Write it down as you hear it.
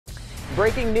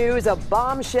Breaking news, a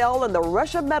bombshell in the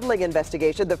Russia meddling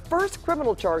investigation. The first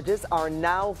criminal charges are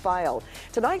now filed.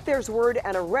 Tonight, there's word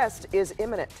an arrest is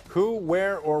imminent. Who,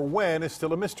 where, or when is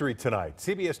still a mystery tonight.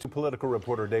 CBS 2 political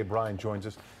reporter Dave Bryan joins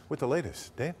us with the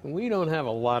latest. Dave? We don't have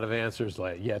a lot of answers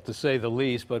yet, to say the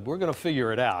least, but we're going to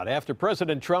figure it out. After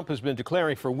President Trump has been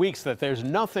declaring for weeks that there's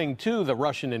nothing to the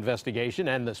Russian investigation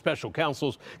and the special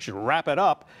counsels should wrap it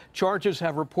up, charges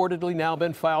have reportedly now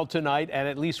been filed tonight, and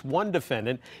at least one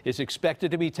defendant is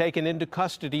expected to be taken into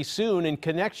custody soon in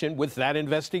connection with that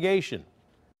investigation.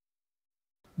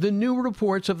 The new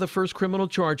reports of the first criminal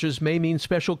charges may mean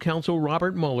special counsel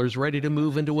Robert Mueller is ready to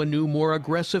move into a new, more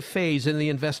aggressive phase in the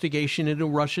investigation into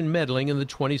Russian meddling in the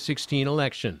 2016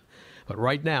 election. But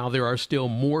right now, there are still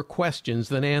more questions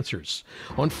than answers.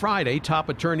 On Friday, top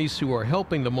attorneys who are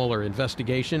helping the Mueller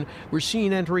investigation were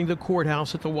seen entering the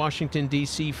courthouse at the Washington,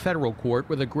 D.C. federal court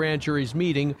where the grand jury's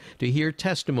meeting to hear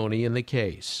testimony in the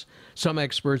case. Some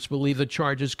experts believe the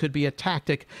charges could be a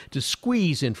tactic to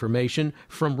squeeze information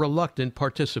from reluctant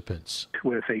participants.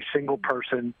 With a single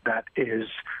person that is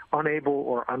unable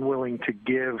or unwilling to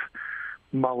give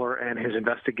Mueller and his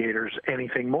investigators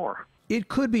anything more. It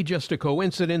could be just a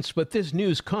coincidence, but this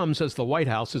news comes as the White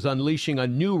House is unleashing a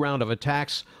new round of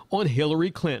attacks on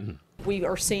Hillary Clinton. We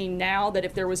are seeing now that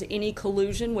if there was any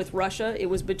collusion with Russia, it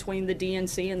was between the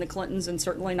DNC and the Clintons, and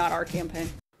certainly not our campaign.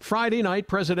 Friday night,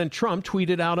 President Trump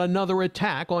tweeted out another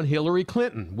attack on Hillary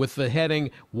Clinton with the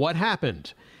heading, "What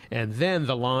happened?" And then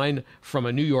the line from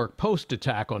a New York Post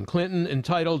attack on Clinton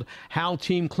entitled, "How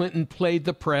Team Clinton Played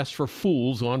the Press for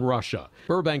Fools on Russia."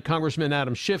 Burbank Congressman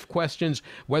Adam Schiff questions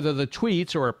whether the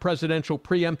tweets are a presidential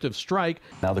preemptive strike.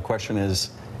 Now the question is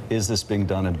this being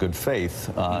done in good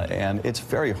faith? And it's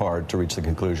very hard to reach the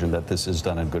conclusion that this is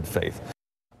done in good faith.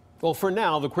 Well, for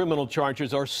now, the criminal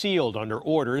charges are sealed under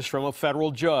orders from a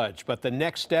federal judge. But the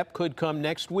next step could come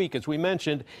next week, as we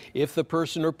mentioned, if the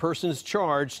person or persons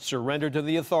charged surrender to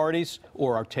the authorities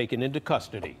or are taken into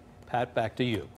custody. Pat, back to you.